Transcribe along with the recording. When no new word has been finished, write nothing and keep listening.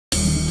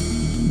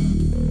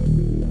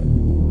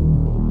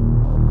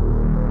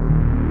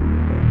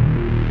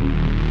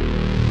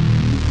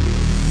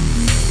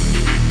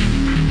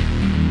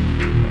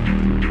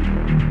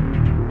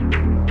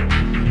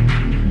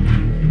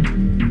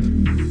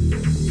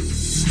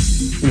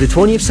the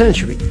 20th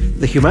century,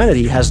 the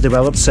humanity has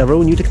developed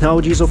several new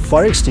technologies of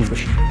fire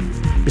extinguishing.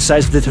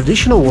 Besides the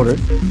traditional water,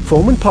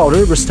 foam and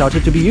powder were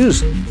started to be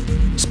used.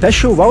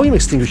 Special volume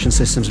extinguishing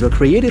systems were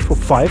created for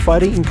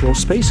firefighting in closed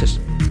spaces.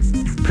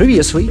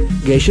 Previously,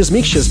 gaseous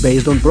mixtures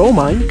based on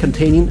bromine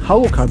containing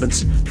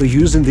halocarbons were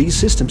used in these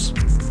systems.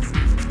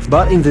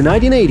 But in the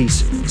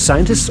 1980s,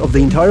 scientists of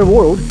the entire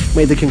world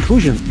made the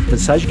conclusion that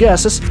such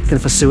gases can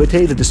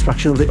facilitate the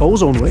destruction of the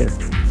ozone layer.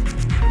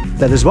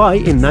 That is why,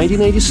 in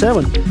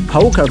 1987,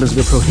 halocarbons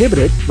were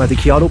prohibited by the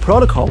Kyoto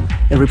Protocol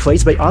and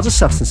replaced by other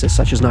substances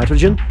such as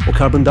nitrogen or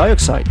carbon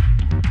dioxide.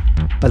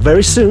 But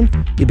very soon,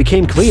 it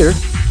became clear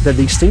that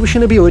the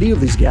extinguishing ability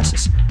of these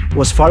gases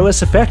was far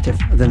less effective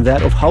than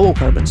that of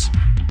halocarbons.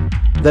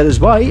 That is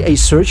why a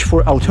search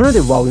for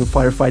alternative volume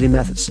firefighting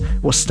methods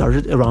was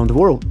started around the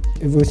world.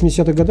 In the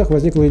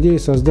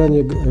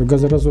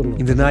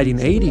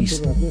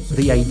 1980s,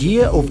 the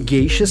idea of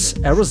gaseous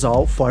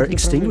aerosol fire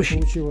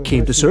extinguishing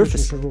came to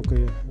surface.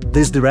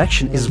 This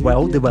direction is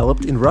well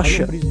developed in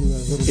Russia.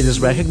 It is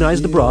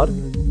recognized abroad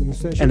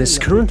and is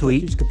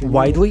currently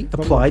widely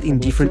applied in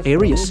different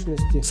areas,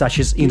 such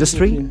as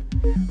industry,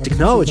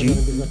 technology,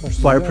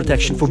 fire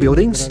protection for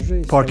buildings,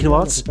 parking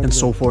lots, and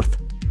so forth.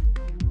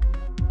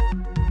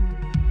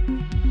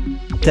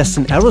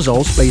 Testing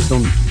aerosols based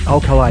on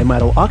alkali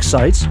metal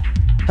oxides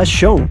has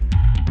shown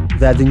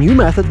that the new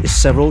method is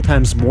several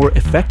times more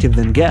effective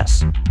than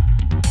gas.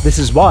 This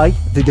is why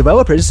the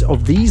developers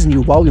of these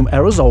new volume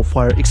aerosol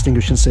fire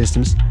extinguishing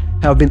systems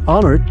have been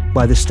honored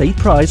by the State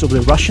Prize of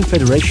the Russian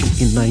Federation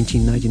in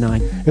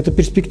 1999.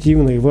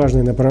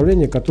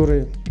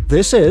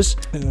 This is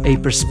a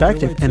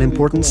perspective and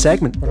important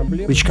segment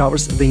which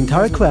covers the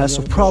entire class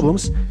of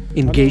problems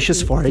in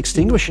gaseous fire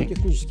extinguishing.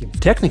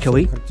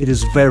 Technically, it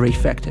is very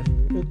effective.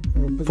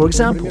 For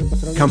example,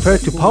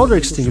 compared to powder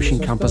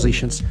extinguishing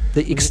compositions,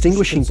 the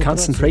extinguishing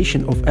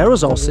concentration of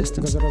aerosol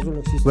systems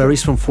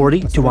varies from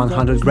 40 to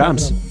 100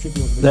 grams.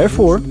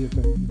 Therefore,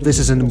 this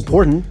is an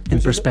important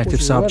and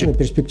perspective subject.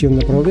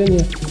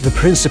 The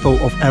principle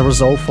of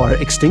aerosol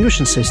fire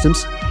extinguishing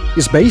systems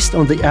is based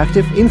on the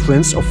active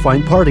influence of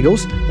fine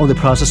particles on the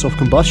process of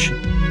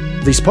combustion.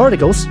 These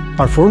particles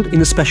are formed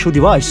in a special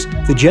device,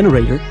 the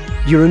generator,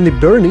 during the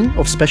burning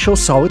of special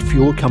solid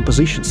fuel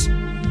compositions.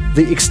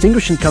 The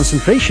extinguishing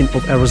concentration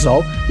of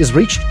aerosol is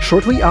reached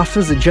shortly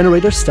after the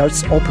generator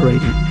starts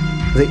operating.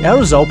 The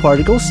aerosol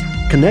particles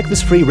connect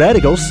with free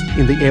radicals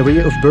in the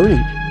area of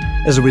burning.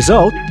 As a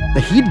result,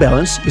 the heat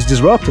balance is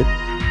disrupted,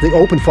 the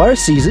open fire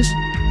ceases,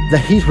 the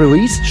heat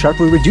release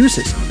sharply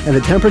reduces, and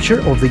the temperature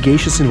of the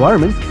gaseous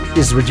environment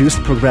is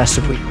reduced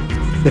progressively.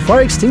 The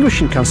fire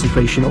extinguishing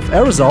concentration of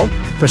aerosol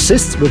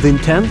persists within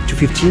 10 to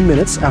 15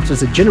 minutes after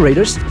the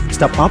generators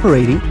stop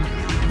operating.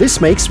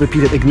 This makes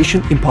repeated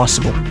ignition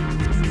impossible.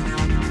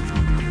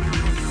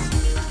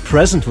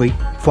 Presently,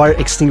 fire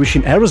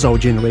extinguishing aerosol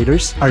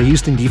generators are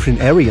used in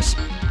different areas.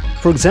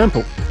 For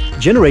example,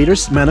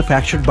 generators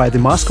manufactured by the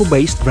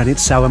Moscow-based Granite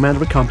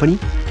Salamander company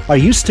are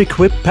used to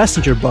equip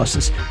passenger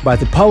buses by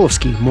the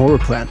Pavlovsky motor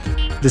plant.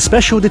 The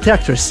special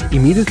detectors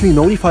immediately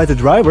notify the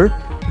driver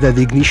that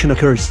the ignition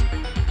occurs.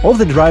 All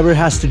the driver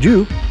has to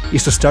do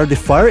is to start the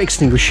fire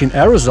extinguishing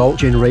aerosol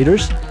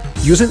generators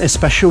using a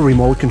special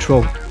remote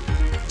control.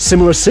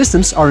 Similar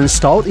systems are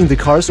installed in the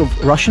cars of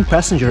Russian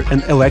passenger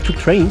and electric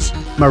trains,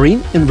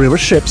 marine and river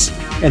ships,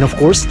 and of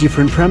course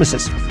different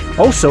premises.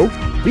 Also,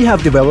 we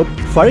have developed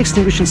fire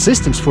extinguishing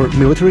systems for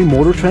military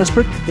motor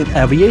transport and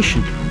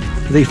aviation.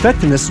 The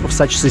effectiveness of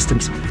such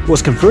systems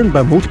was confirmed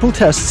by multiple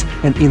tests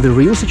and in the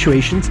real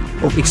situations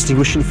of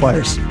extinguishing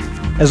fires.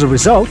 As a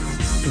result,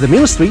 the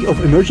Ministry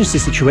of Emergency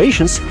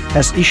Situations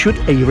has issued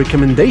a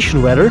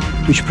recommendation letter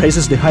which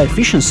praises the high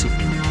efficiency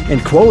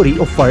and quality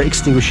of fire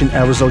extinguishing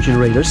aerosol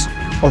generators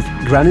of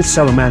Granite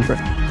Salamander,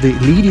 the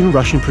leading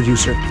Russian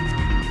producer.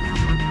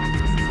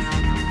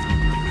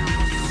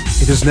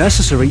 It is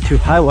necessary to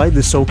highlight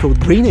the so-called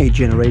grenade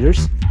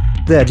generators.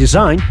 They are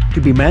designed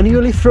to be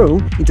manually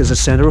thrown into the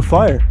center of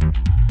fire.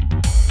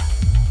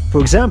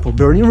 For example,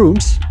 burning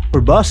rooms,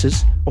 or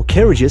buses, or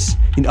carriages,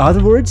 in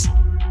other words,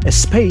 a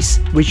space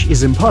which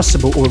is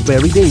impossible or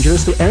very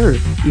dangerous to enter,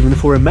 even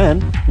for a man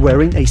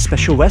wearing a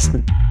special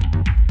vestment.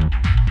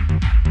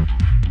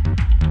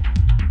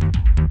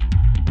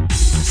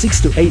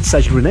 6 to 8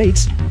 such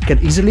grenades can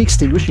easily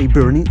extinguish a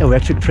burning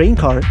electric train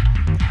car.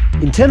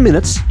 In 10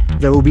 minutes,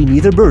 there will be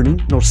neither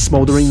burning nor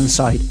smoldering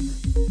inside.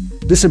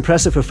 This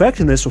impressive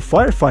effectiveness of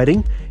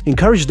firefighting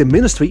encouraged the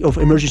Ministry of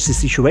Emergency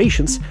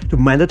Situations to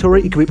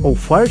mandatorily equip all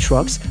fire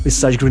trucks with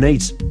such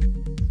grenades.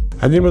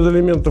 One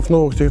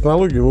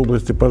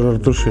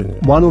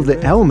of the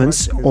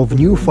elements of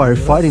new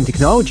firefighting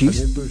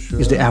technologies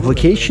is the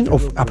application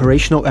of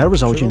operational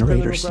aerosol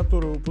generators.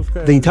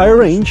 The entire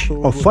range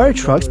of fire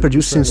trucks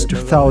produced since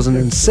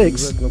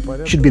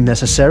 2006 should be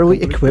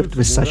necessarily equipped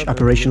with such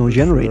operational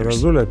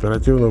generators.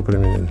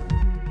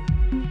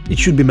 It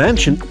should be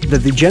mentioned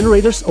that the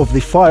generators of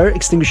the fire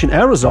extinguishing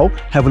aerosol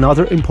have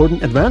another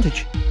important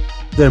advantage.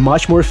 They are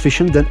much more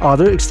efficient than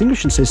other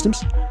extinguishing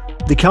systems.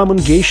 The common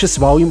gaseous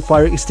volume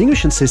fire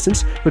extinguishing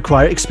systems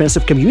require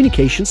expensive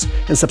communications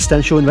and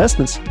substantial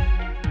investments.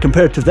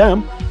 Compared to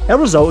them,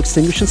 aerosol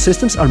extinguishing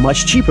systems are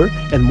much cheaper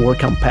and more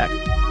compact.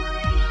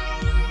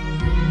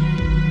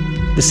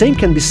 The same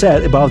can be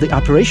said about the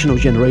operational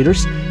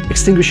generators.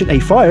 Extinguishing a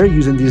fire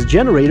using these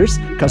generators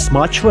costs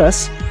much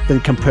less than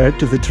compared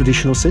to the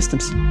traditional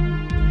systems.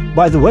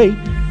 By the way,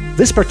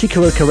 this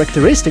particular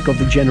characteristic of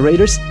the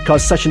generators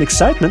caused such an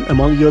excitement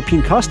among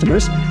European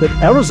customers that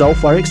aerosol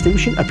fire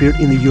extinguishing appeared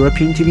in the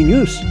European TV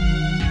news.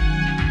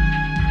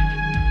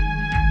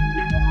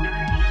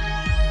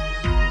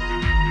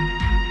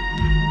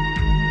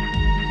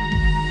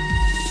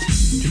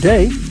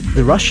 Today,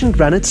 the Russian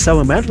Granite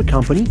Salamandra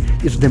company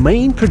is the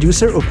main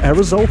producer of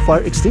aerosol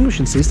fire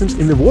extinguishing systems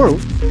in the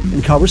world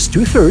and covers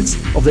 2/3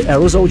 of the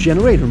aerosol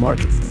generator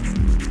market.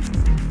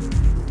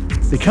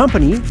 The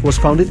company was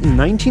founded in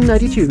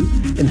 1992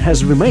 and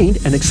has remained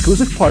an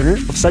exclusive partner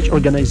of such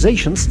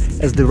organizations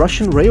as the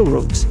Russian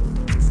railroads.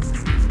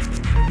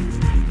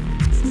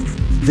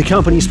 The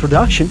company's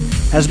production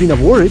has been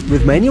awarded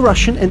with many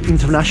Russian and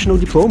international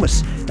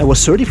diplomas and was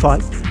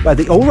certified by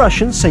the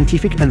All-Russian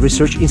Scientific and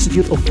Research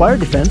Institute of Fire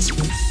Defense,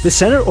 the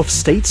Center of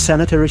State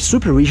Sanitary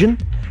Supervision,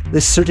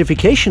 the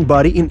certification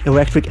body in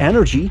electric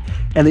energy,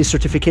 and the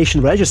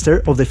certification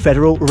register of the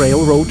Federal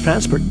Railroad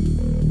Transport.